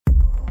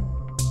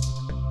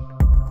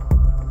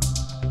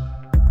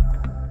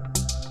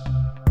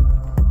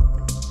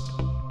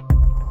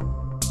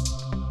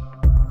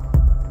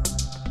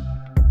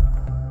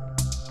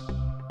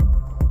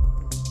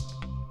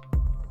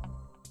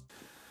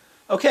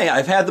Okay,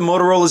 I've had the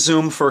Motorola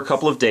XOOM for a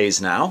couple of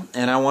days now,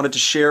 and I wanted to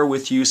share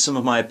with you some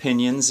of my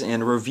opinions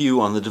and a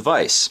review on the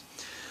device.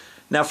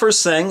 Now,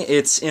 first thing,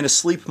 it's in a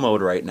sleep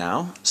mode right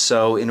now,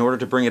 so in order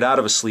to bring it out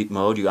of a sleep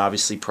mode, you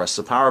obviously press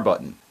the power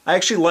button. I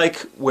actually like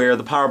where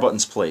the power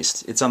button's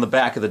placed. It's on the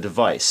back of the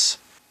device,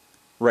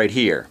 right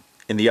here,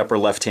 in the upper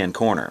left-hand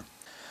corner.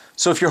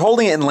 So if you're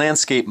holding it in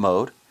landscape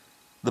mode,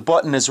 the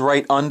button is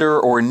right under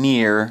or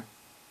near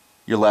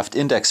your left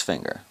index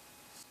finger.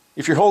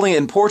 If you're holding it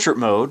in portrait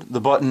mode,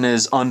 the button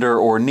is under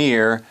or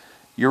near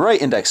your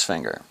right index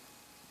finger.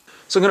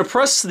 So I'm going to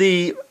press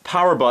the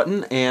power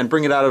button and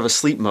bring it out of a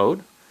sleep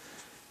mode,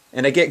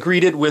 and I get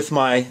greeted with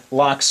my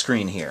lock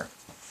screen here.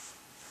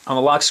 On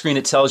the lock screen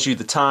it tells you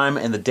the time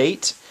and the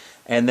date,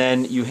 and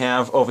then you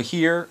have over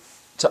here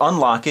to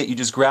unlock it, you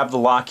just grab the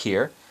lock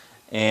here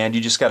and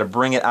you just got to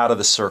bring it out of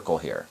the circle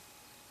here.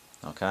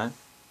 Okay?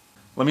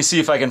 Let me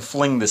see if I can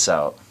fling this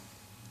out.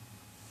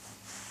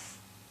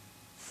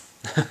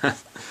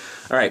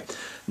 Alright,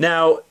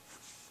 now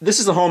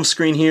this is the home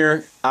screen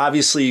here.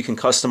 Obviously you can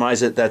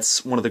customize it.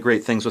 That's one of the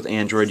great things with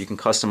Android. You can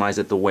customize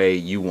it the way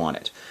you want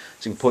it.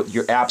 So you can put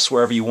your apps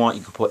wherever you want.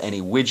 You can put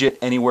any widget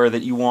anywhere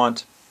that you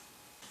want.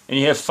 And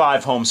you have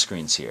 5 home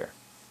screens here.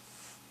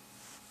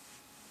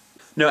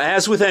 Now,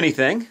 as with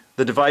anything,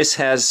 the device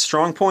has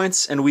strong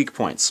points and weak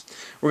points.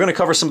 We're going to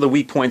cover some of the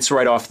weak points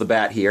right off the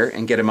bat here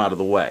and get them out of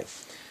the way.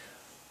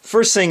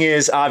 First thing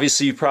is,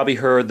 obviously you've probably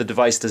heard the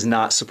device does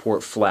not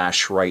support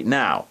Flash right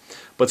now,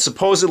 but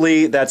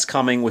supposedly that's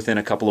coming within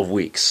a couple of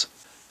weeks.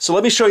 So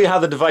let me show you how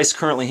the device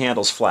currently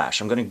handles Flash.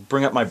 I'm going to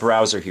bring up my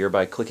browser here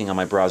by clicking on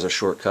my browser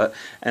shortcut,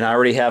 and I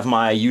already have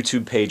my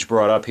YouTube page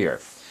brought up here.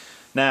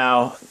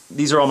 Now,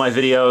 these are all my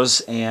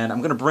videos, and I'm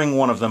going to bring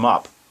one of them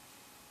up.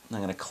 I'm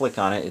going to click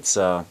on it. It's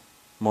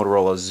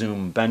Motorola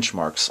XOOM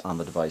benchmarks on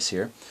the device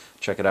here.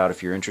 Check it out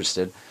if you're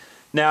interested.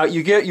 Now,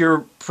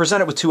 you're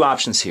presented with 2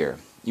 options here.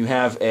 You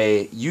have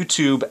a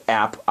YouTube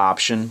app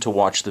option to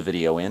watch the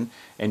video in,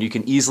 and you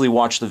can easily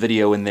watch the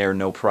video in there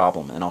no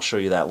problem, and I'll show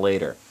you that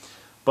later.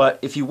 But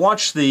if you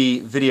watch the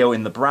video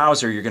in the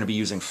browser, you're going to be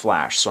using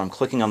Flash. So I'm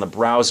clicking on the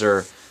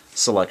browser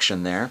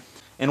selection there.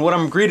 And what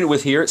I'm greeted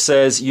with here, it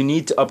says you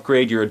need to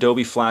upgrade your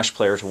Adobe Flash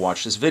Player to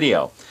watch this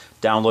video.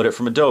 Download it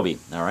from Adobe.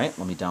 Alright,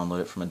 let me download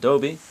it from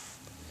Adobe.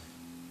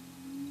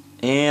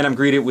 And I'm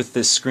greeted with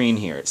this screen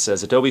here. It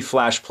says Adobe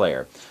Flash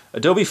Player.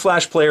 Adobe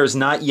Flash Player is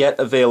not yet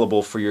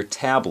available for your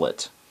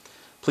tablet.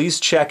 Please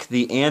check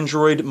the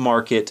Android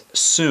market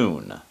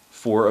soon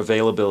for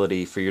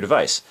availability for your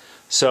device.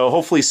 So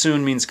hopefully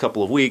soon means a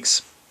couple of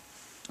weeks,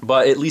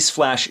 but at least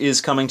Flash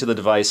is coming to the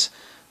device,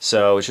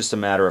 so it's just a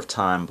matter of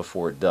time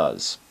before it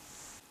does.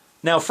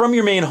 Now, from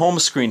your main home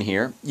screen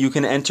here, you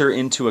can enter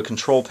into a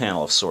control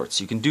panel of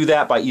sorts. You can do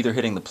that by either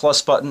hitting the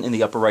plus button in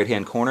the upper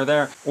right-hand corner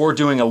there, or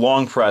doing a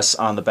long press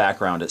on the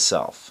background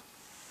itself.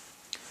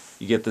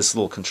 You get this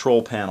little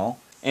control panel,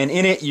 and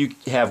in it you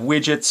have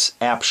widgets,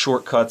 app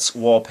shortcuts,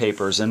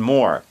 wallpapers, and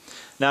more.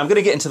 Now, I'm going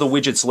to get into the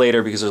widgets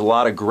later because there's a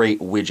lot of great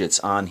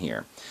widgets on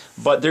here.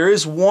 But there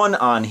is one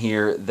on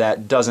here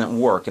that doesn't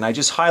work, and I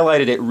just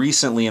highlighted it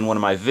recently in one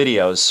of my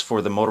videos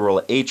for the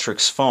Motorola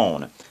Atrix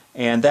phone.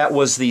 And that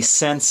was the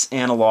Sense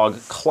Analog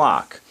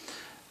Clock.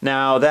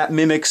 Now, that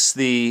mimics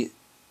the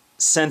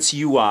Sense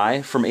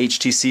UI from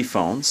HTC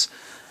phones,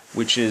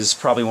 which is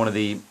probably one of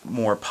the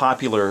more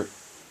popular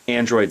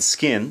Android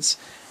skins,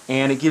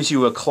 and it gives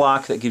you a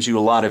clock that gives you a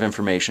lot of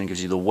information. It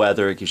gives you the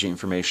weather, it gives you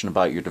information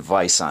about your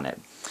device on it.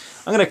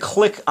 I'm going to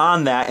click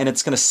on that, and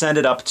it's going to send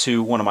it up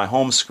to one of my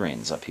home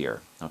screens up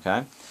here.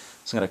 Okay?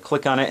 So I'm going to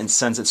click on it and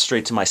sends it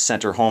straight to my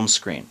center home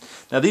screen.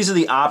 Now these are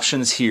the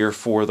options here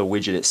for the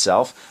widget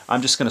itself.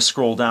 I'm just going to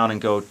scroll down and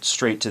go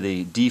straight to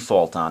the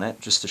default on it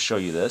just to show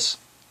you this.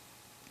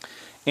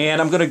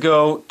 And I'm going to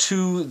go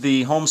to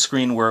the home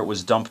screen where it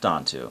was dumped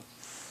onto,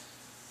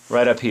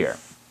 right up here.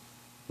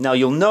 Now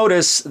you'll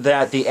notice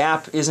that the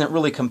app isn't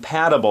really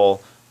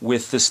compatible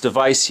with this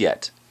device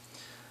yet.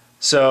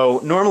 So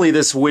normally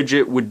this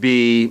widget would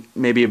be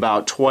maybe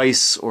about 2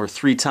 or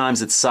 3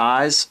 times its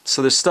size.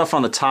 So there's stuff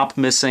on the top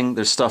missing,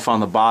 there's stuff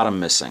on the bottom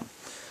missing.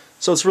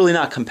 So it's really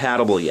not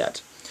compatible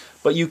yet.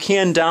 But you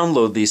can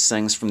download these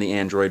things from the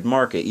Android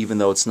market even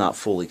though it's not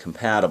fully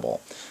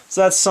compatible.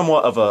 So that's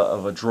somewhat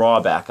of a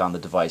drawback on the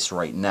device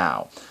right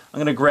now. I'm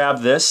going to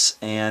grab this,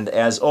 and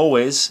as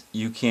always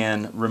you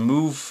can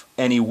remove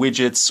any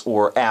widgets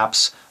or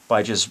apps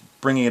by just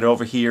bringing it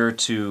over here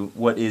to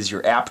what is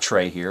your app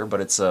tray here,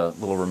 but it's a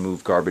little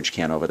remove garbage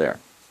can over there.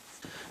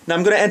 Now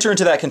I'm going to enter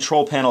into that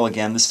control panel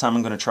again. This time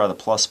I'm going to try the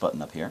plus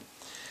button up here.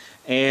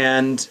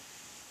 And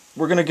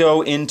we're going to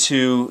go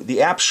into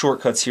the app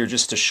shortcuts here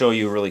just to show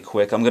you really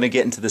quick. I'm going to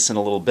get into this in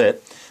a little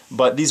bit,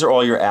 but these are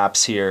all your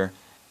apps here,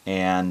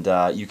 and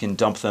you can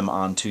dump them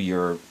onto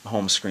your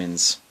home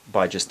screens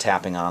by just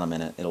tapping on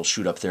them, and it'll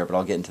shoot up there, but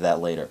I'll get into that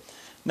later.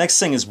 Next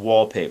thing is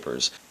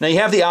wallpapers. Now you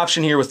have the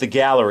option here with the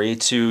gallery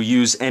to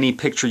use any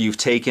picture you've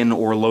taken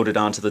or loaded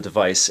onto the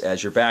device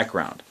as your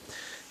background.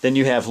 Then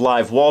you have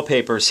live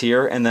wallpapers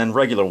here, and then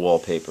regular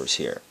wallpapers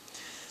here.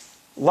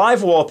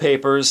 Live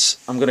wallpapers,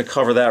 I'm going to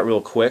cover that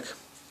real quick.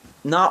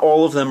 not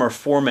all of them are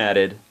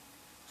formatted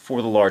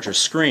for the larger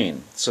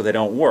screen, so they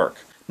don't work.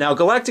 Now,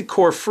 Galactic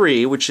Core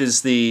Free, which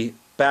is the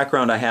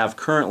background I have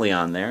currently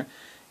on there,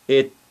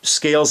 it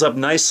scales up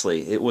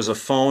nicely. It was a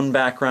phone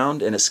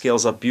background and it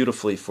scales up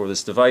beautifully for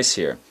this device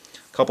here.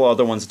 A couple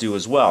other ones do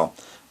as well.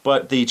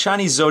 But the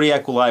Chinese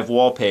Zodiac Live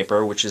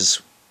wallpaper, which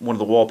is one of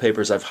the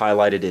wallpapers I've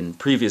highlighted in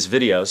previous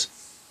videos,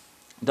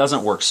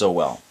 doesn't work so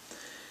well.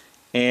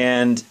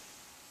 And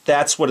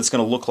that's what it's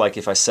going to look like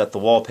if I set the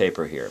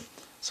wallpaper here.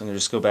 So I'm going to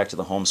just go back to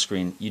the home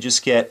screen. You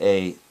just get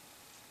a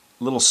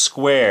little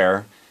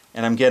square,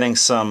 and I'm getting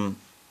some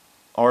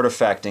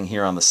artifacting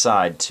here on the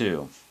side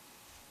too,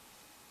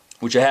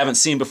 which I haven't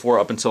seen before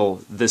up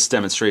until this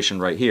demonstration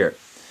right here.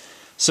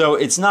 So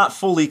it's not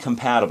fully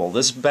compatible.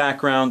 This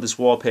background, this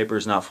wallpaper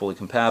is not fully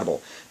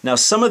compatible. Now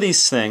some of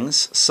these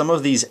things, some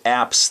of these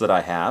apps that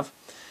I have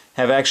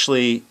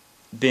actually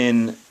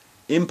been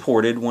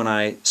imported when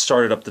I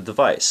started up the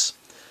device.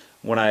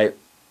 When I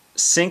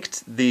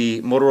synced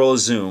the Motorola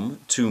XOOM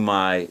to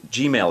my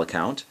Gmail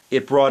account,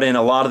 it brought in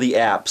a lot of the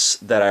apps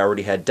that I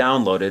already had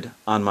downloaded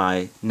on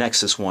my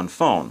Nexus 1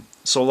 phone.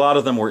 So a lot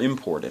of them were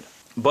imported.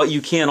 But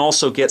you can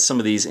also get some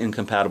of these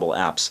incompatible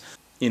apps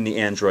in the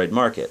Android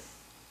market.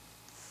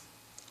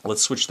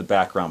 Let's switch the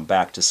background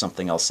back to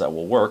something else that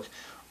will work.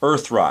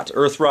 Earth rot.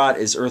 Earth rot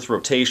is earth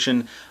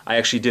rotation. I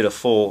actually did a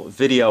full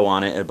video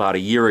on it about a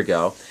year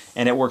ago,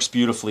 and it works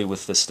beautifully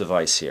with this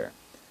device here.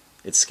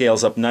 It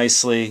scales up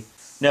nicely.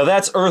 Now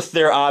that's Earth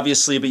there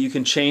obviously, but you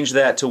can change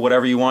that to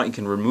whatever you want. You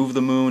can remove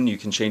the moon, you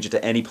can change it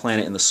to any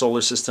planet in the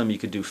solar system, you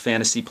could do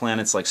fantasy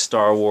planets like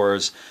Star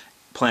Wars,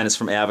 planets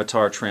from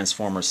Avatar,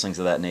 Transformers, things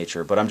of that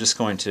nature. But I'm just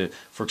going to,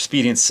 for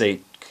expedience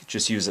sake,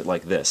 just use it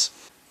like this.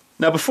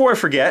 Now before I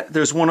forget,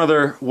 there's one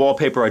other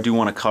wallpaper I do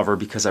want to cover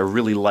because I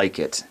really like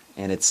it,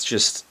 and it's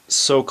just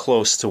so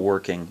close to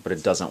working, but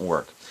it doesn't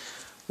work.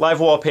 Live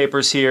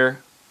wallpapers here.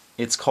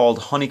 It's called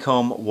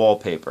Honeycomb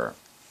wallpaper.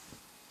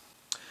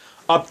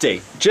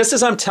 Update. Just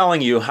as I'm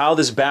telling you how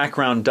this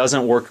background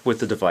doesn't work with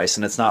the device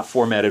and it's not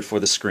formatted for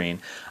the screen,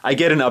 I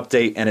get an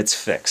update and it's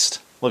fixed.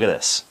 Look at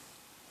this.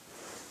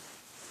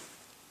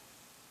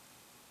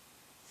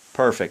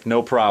 Perfect,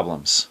 no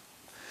problems.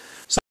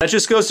 So that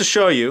just goes to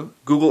show you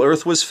Google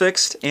Earth was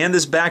fixed and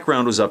this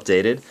background was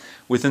updated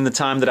within the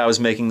time that I was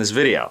making this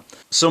video.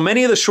 So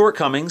many of the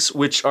shortcomings,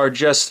 which are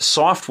just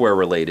software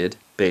related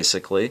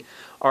basically,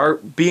 are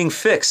being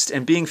fixed,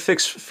 and being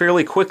fixed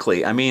fairly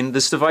quickly. I mean,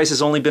 this device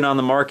has only been on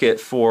the market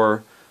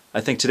for,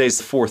 I think today's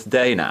the 4th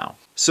day now.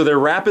 So they're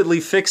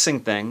rapidly fixing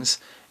things,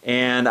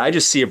 and I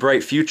just see a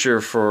bright future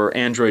for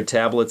Android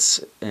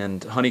tablets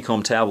and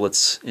Honeycomb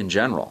tablets in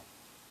general.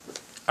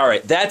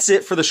 Alright, that's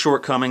it for the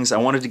shortcomings. I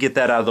wanted to get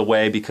that out of the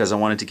way because I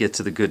wanted to get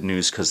to the good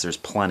news because there's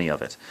plenty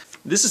of it.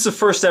 This is the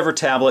first ever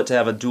tablet to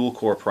have a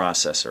dual-core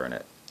processor in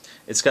it.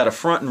 It's got a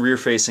front and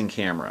rear-facing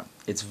camera.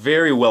 It's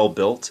very well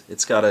built.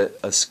 It's got a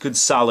good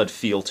solid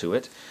feel to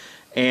it.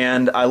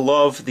 And I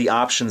love the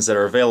options that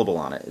are available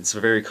on it. It's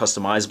very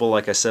customizable,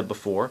 like I said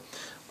before.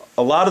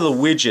 A lot of the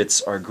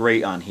widgets are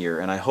great on here,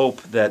 and I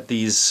hope that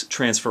these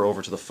transfer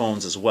over to the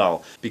phones as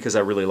well, because I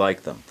really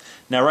like them.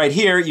 Now right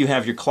here you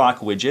have your clock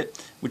widget,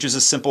 which is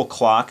a simple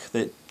clock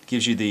that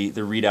gives you the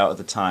readout of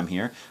the time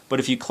here. But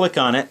if you click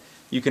on it,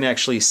 you can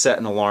actually set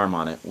an alarm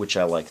on it, which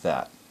I like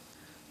that.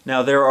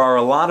 Now there are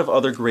a lot of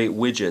other great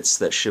widgets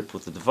that ship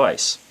with the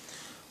device,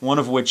 one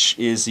of which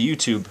is the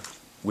YouTube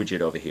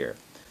widget over here.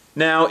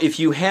 Now if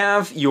you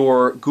have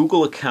your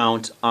Google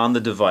account on the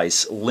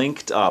device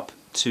linked up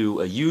to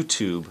a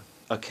YouTube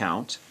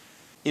account,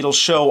 it'll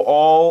show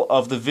all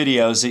of the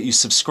videos that you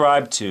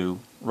subscribe to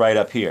right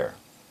up here,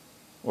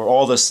 or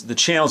all the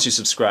channels you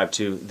subscribe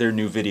to, their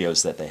new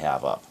videos that they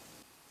have up.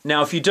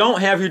 Now if you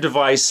don't have your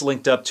device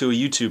linked up to a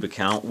YouTube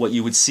account, what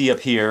you would see up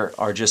here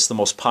are just the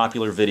most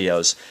popular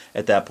videos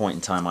at that point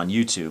in time on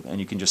YouTube, and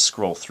you can just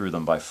scroll through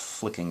them by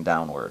flicking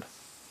downward.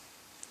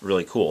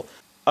 Really cool.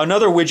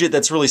 Another widget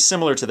that's really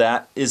similar to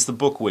that is the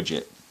book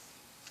widget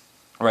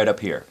right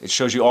up here. It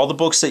shows you all the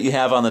books that you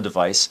have on the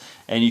device,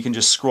 and you can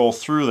just scroll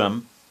through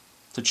them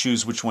to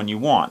choose which one you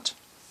want.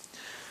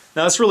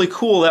 Now that's really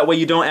cool, that way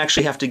you don't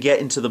actually have to get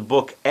into the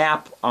book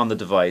app on the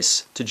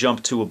device to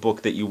jump to a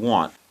book that you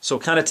want. So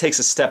it kind of takes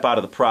a step out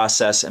of the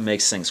process and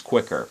makes things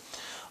quicker.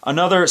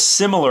 Another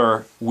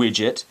similar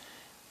widget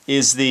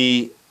is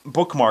the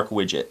bookmark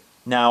widget.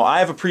 Now I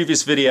have a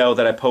previous video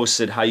that I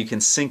posted how you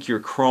can sync your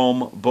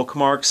Chrome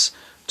bookmarks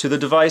to the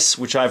device,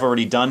 which I've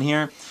already done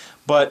here,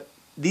 but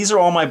these are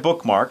all my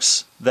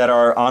bookmarks that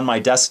are on my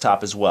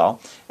desktop as well,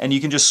 and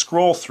you can just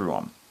scroll through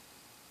them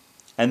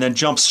and then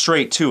jump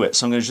straight to it.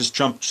 So I'm going to just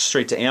jump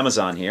straight to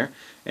Amazon here,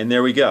 and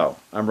there we go.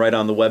 I'm right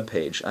on the web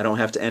page. I don't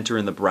have to enter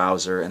in the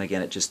browser, and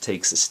again, it just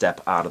takes a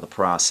step out of the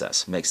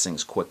process, makes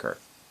things quicker.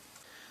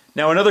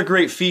 Now another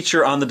great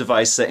feature on the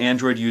device that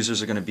Android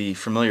users are going to be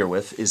familiar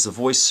with is the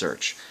voice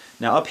search.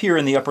 Now up here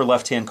in the upper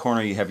left hand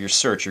corner you have your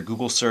search, your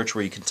Google search,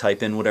 where you can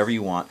type in whatever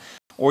you want,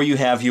 or you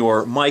have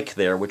your mic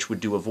there, which would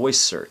do a voice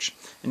search.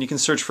 and you can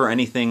search for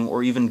anything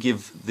or even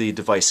give the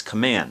device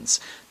commands.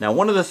 Now,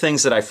 one of the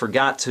things that I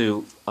forgot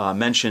to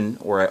mention,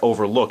 or I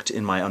overlooked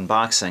in my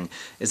unboxing,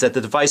 is that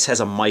the device has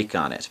a mic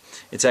on it.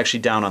 It's actually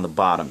down on the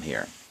bottom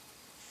here.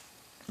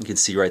 You can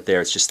see right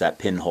there, it's just that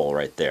pinhole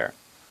right there.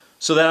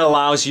 So that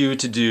allows you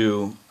to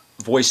do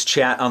voice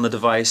chat on the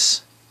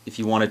device. If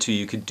you wanted to,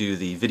 you could do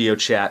the video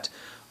chat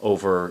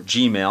over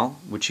Gmail,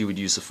 which you would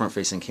use the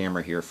front-facing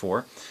camera here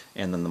for,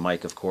 and then the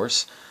mic, of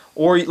course.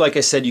 Or, like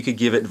I said, you could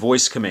give it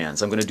voice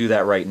commands. I'm going to do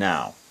that right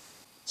now.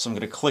 So I'm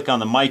going to click on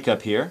the mic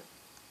up here.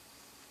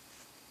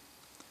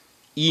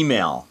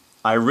 Email.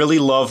 I really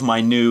love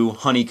my new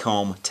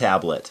Honeycomb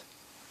tablet.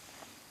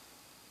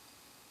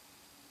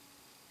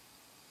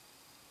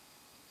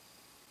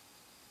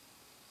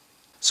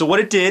 So what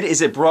it did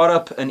is it brought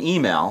up an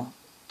email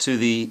to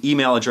the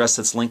email address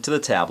that's linked to the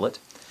tablet,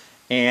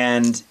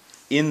 and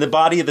in the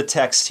body of the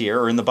text here,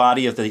 or in the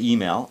body of the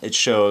email, it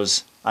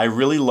shows, I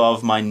really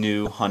love my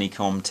new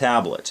Honeycomb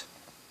tablet.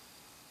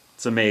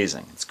 It's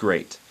amazing. It's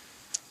great.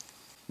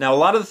 Now, a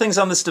lot of the things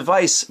on this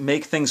device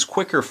make things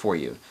quicker for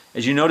you.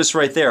 As you notice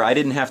right there, I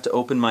didn't have to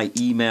open my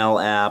email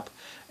app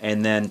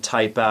and then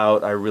type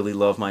out, I really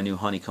love my new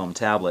Honeycomb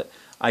tablet.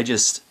 I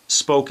just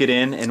spoke it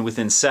in, and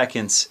within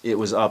seconds, it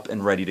was up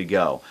and ready to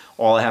go.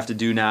 All I have to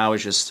do now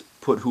is just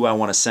put who I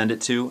want to send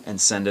it to and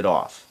send it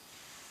off.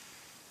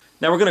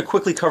 Now we're going to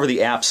quickly cover the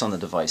apps on the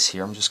device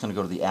here. I'm just going to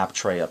go to the app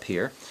tray up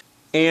here.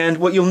 And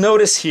what you'll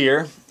notice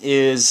here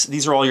is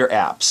these are all your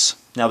apps.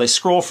 Now they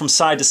scroll from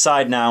side to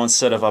side now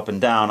instead of up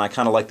and down. I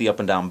kind of like the up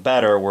and down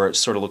better, where it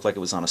sort of looked like it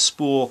was on a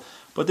spool,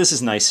 but this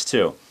is nice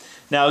too.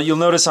 Now you'll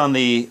notice on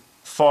the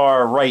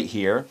far right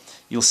here,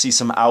 you'll see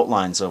some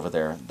outlines over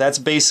there. That's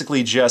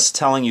basically just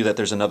telling you that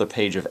there's another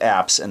page of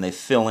apps, and they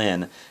fill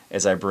in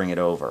as I bring it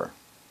over.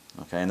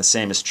 Okay, and the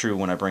same is true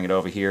when I bring it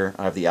over here.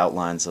 I have the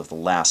outlines of the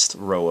last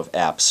row of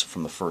apps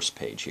from the first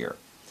page here.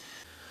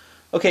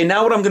 Okay,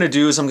 now what I'm going to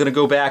do is I'm going to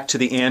go back to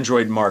the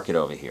Android market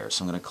over here.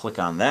 So I'm going to click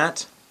on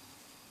that.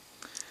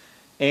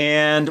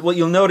 And what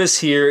you'll notice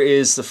here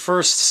is the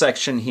first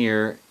section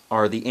here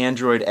are the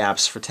Android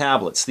apps for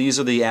tablets. These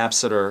are the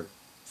apps that are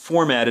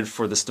formatted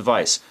for this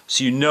device,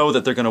 so you know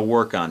that they're going to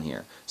work on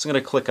here. So I'm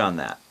going to click on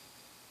that.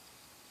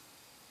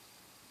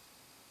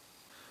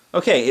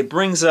 Okay, it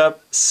brings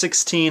up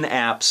 16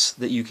 apps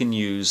that you can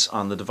use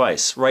on the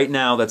device. Right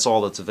now, that's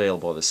all that's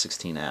available, the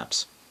 16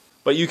 apps.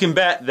 But you can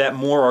bet that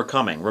more are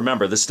coming.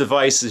 Remember, this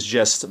device is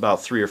just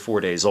about 3 or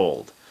 4 days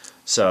old.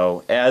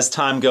 So as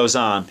time goes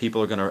on,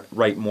 people are going to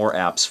write more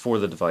apps for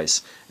the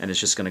device, and it's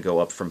just going to go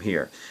up from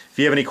here. If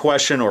you have any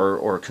question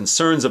or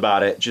concerns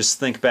about it, just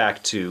think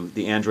back to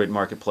the Android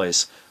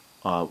marketplace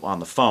on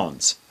the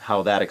phones,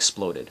 how that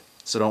exploded.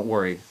 So don't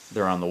worry,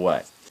 they're on the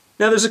way.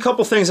 Now there's a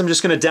couple things I'm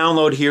just going to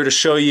download here to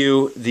show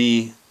you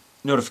the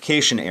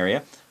notification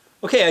area.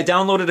 Okay, I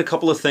downloaded a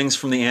couple of things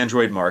from the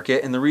Android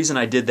market, and the reason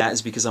I did that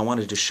is because I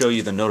wanted to show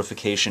you the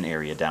notification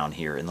area down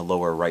here in the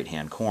lower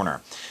right-hand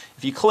corner.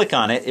 If you click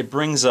on it, it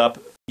brings up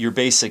your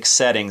basic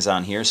settings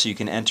on here, so you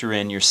can enter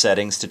in your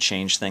settings to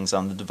change things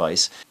on the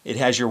device. It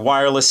has your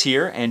wireless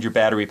here and your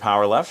battery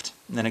power left,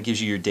 and then it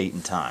gives you your date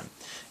and time.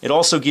 It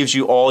also gives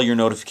you all your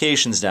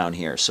notifications down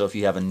here. So if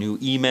you have a new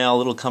email,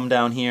 it'll come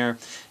down here.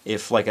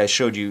 If, like I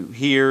showed you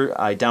here,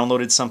 I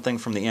downloaded something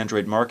from the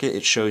Android market,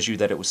 it shows you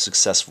that it was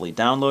successfully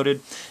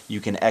downloaded.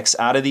 You can X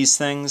out of these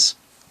things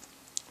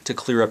to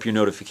clear up your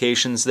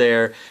notifications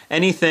there.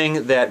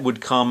 Anything that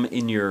would come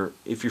in your,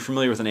 if you're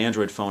familiar with an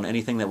Android phone,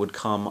 anything that would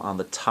come on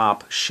the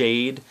top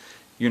shade,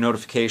 your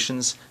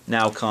notifications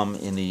now come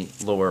in the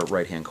lower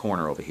right-hand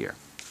corner over here.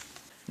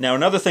 Now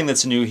another thing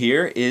that's new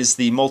here is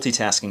the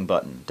multitasking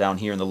button down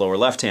here in the lower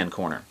left-hand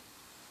corner.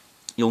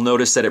 You'll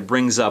notice that it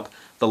brings up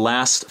the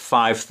last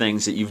 5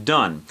 things that you've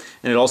done,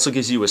 and it also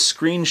gives you a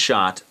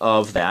screenshot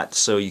of that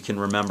so you can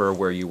remember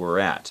where you were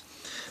at.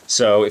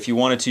 So if you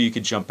wanted to, you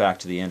could jump back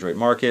to the Android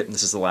market, and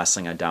this is the last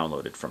thing I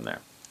downloaded from there.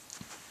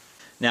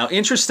 Now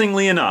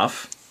interestingly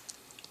enough,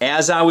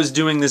 as I was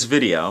doing this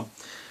video,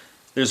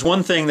 there's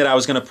one thing that I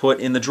was going to put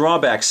in the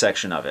drawback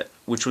section of it,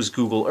 which was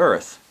Google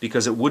Earth,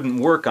 because it wouldn't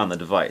work on the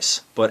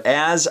device. But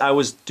as I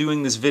was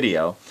doing this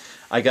video,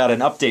 I got an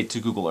update to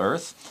Google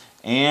Earth,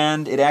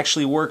 and it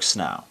actually works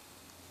now.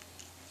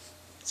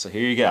 So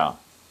here you go.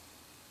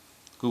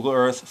 Google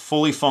Earth,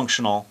 fully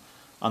functional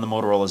on the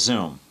Motorola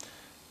XOOM,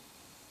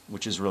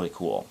 which is really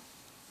cool.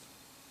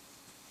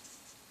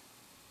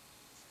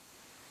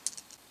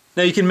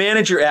 Now you can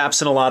manage your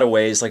apps in a lot of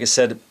ways. Like I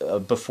said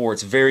before,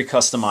 it's very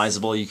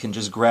customizable. You can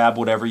just grab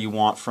whatever you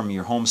want from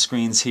your home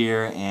screens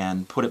here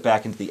and put it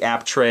back into the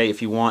app tray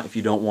if you want, if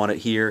you don't want it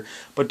here.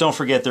 But don't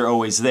forget they're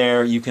always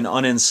there. You can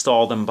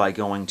uninstall them by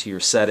going to your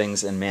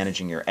settings and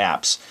managing your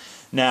apps.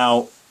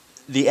 Now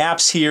the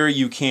apps here,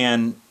 you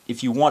can,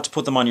 if you want to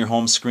put them on your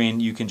home screen,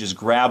 you can just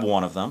grab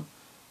one of them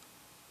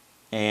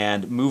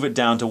and move it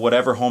down to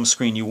whatever home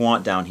screen you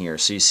want down here.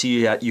 So you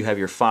see you have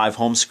your 5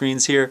 home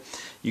screens here.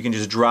 You can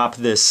just drop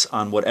this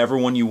on whatever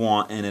one you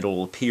want and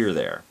it'll appear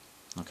there.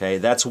 Okay,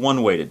 that's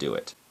one way to do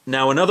it.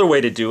 Now another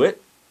way to do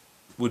it,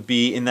 would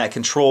be in that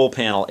control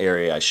panel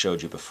area I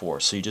showed you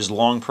before. So you just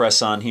long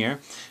press on here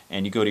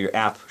and you go to your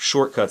app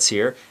shortcuts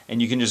here,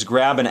 and you can just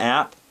grab an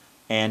app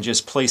and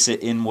just place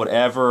it in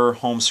whatever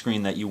home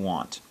screen that you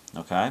want.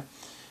 Okay?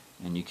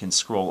 And you can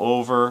scroll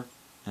over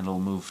and it'll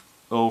move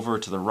over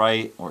to the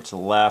right or to the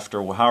left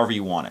or however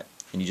you want it.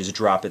 And you just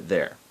drop it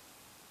there.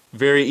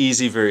 Very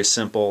easy, very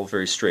simple,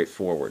 very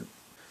straightforward.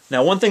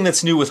 Now, one thing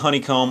that's new with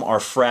Honeycomb are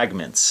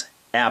fragments,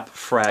 app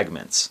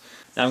fragments.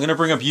 Now I'm going to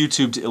bring up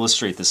YouTube to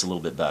illustrate this a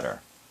little bit better.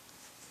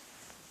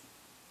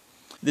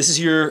 This is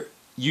your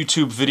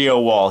YouTube video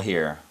wall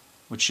here,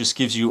 which just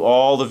gives you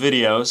all the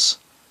videos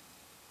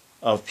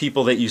of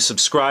people that you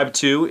subscribe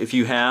to if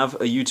you have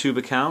a YouTube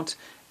account,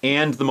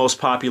 and the most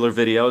popular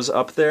videos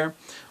up there.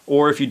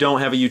 Or if you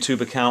don't have a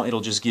YouTube account,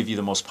 it'll just give you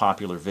the most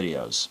popular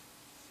videos.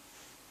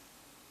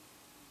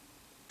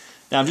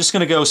 Now I'm just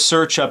going to go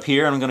search up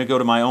here, and I'm going to go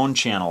to my own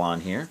channel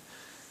on here.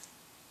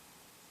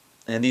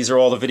 And these are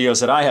all the videos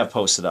that I have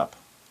posted up.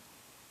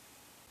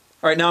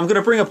 Alright, now I'm going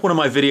to bring up one of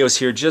my videos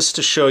here just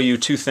to show you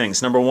two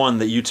things. Number one,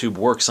 that YouTube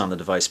works on the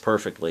device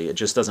perfectly. It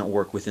just doesn't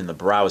work within the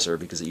browser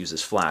because it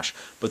uses Flash.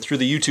 But through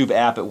the YouTube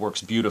app it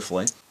works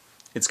beautifully.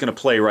 It's going to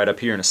play right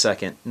up here in a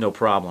second, no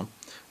problem.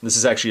 This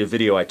is actually a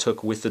video I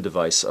took with the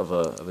device of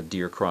a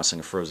deer crossing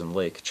a frozen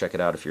lake. Check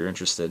it out if you're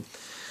interested.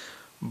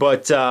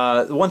 But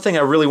the one thing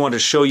I really want to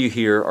show you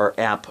here are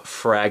app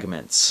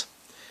fragments.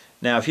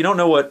 Now, if you don't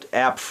know what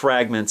app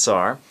fragments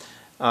are,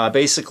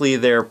 basically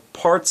they're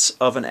parts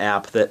of an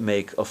app that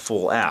make a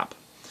full app.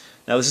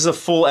 Now, this is a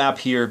full app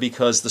here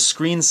because the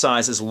screen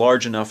size is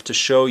large enough to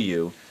show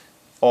you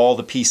all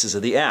the pieces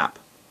of the app.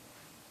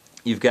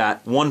 You've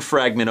got one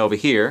fragment over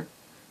here,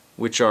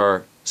 which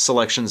are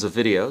selections of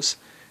videos.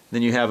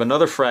 Then you have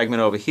another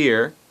fragment over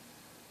here,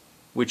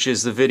 which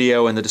is the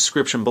video and the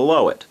description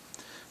below it.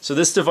 So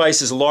this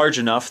device is large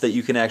enough that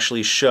you can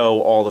actually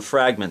show all the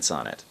fragments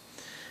on it.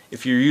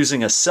 If you're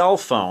using a cell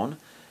phone,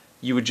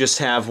 you would just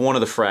have one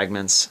of the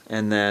fragments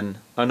and then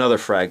another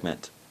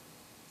fragment.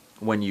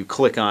 When you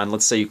click on,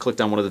 let's say you clicked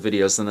on one of the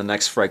videos, then the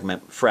next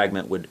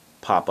fragment would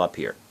pop up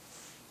here.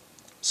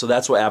 So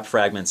that's what app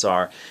fragments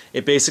are.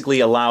 It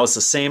basically allows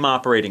the same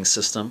operating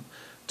system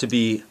to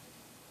be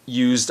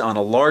used on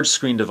a large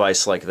screen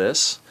device like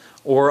this,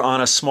 or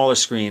on a smaller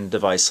screen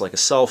device like a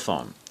cell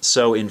phone.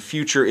 So in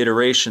future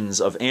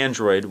iterations of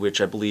Android, which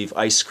I believe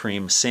Ice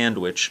Cream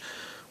Sandwich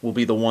will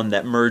be the one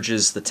that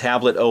merges the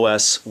tablet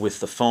OS with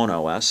the phone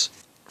OS,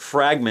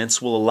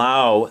 fragments will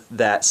allow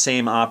that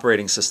same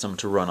operating system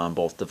to run on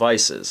both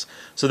devices.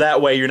 So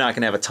that way you're not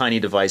going to have a tiny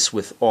device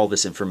with all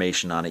this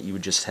information on it, you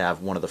would just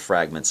have one of the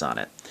fragments on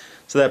it.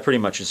 So that pretty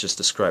much is just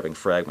describing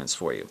fragments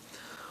for you.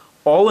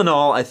 All in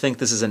all, I think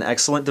this is an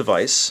excellent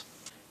device,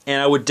 and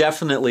I would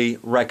definitely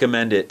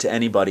recommend it to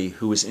anybody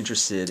who is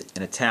interested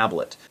in a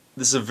tablet.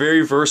 This is a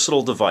very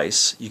versatile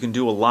device. You can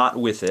do a lot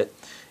with it,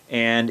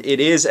 and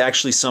it is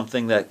actually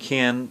something that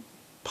can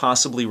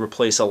possibly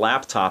replace a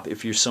laptop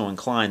if you're so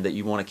inclined that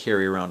you want to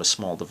carry around a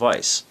small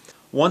device.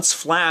 Once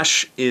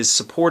Flash is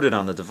supported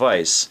on the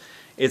device,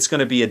 it's going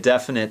to be a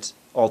definite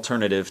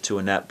alternative to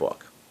a netbook.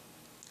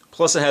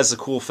 Plus it has the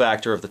cool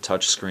factor of the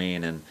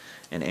touchscreen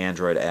and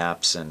Android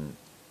apps and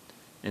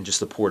just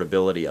the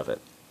portability of it.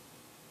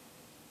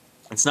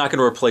 It's not going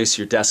to replace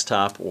your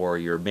desktop or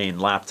your main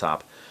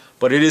laptop,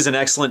 but it is an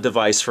excellent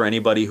device for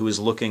anybody who is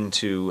looking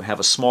to have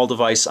a small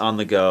device on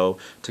the go,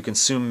 to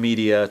consume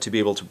media, to be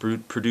able to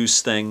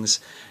produce things,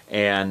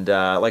 and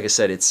like I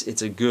said,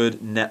 it's a good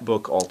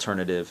netbook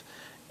alternative,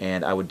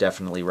 and I would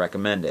definitely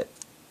recommend it.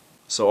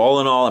 So all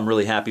in all, I'm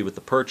really happy with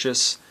the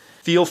purchase.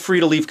 Feel free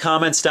to leave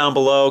comments down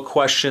below,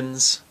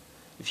 questions.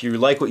 If you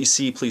like what you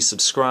see, please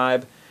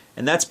subscribe.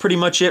 And that's pretty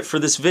much it for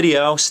this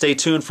video. Stay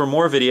tuned for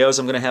more videos.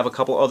 I'm going to have a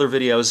couple other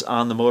videos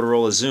on the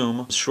Motorola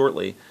XOOM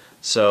shortly.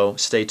 So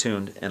stay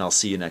tuned, and I'll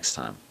see you next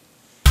time.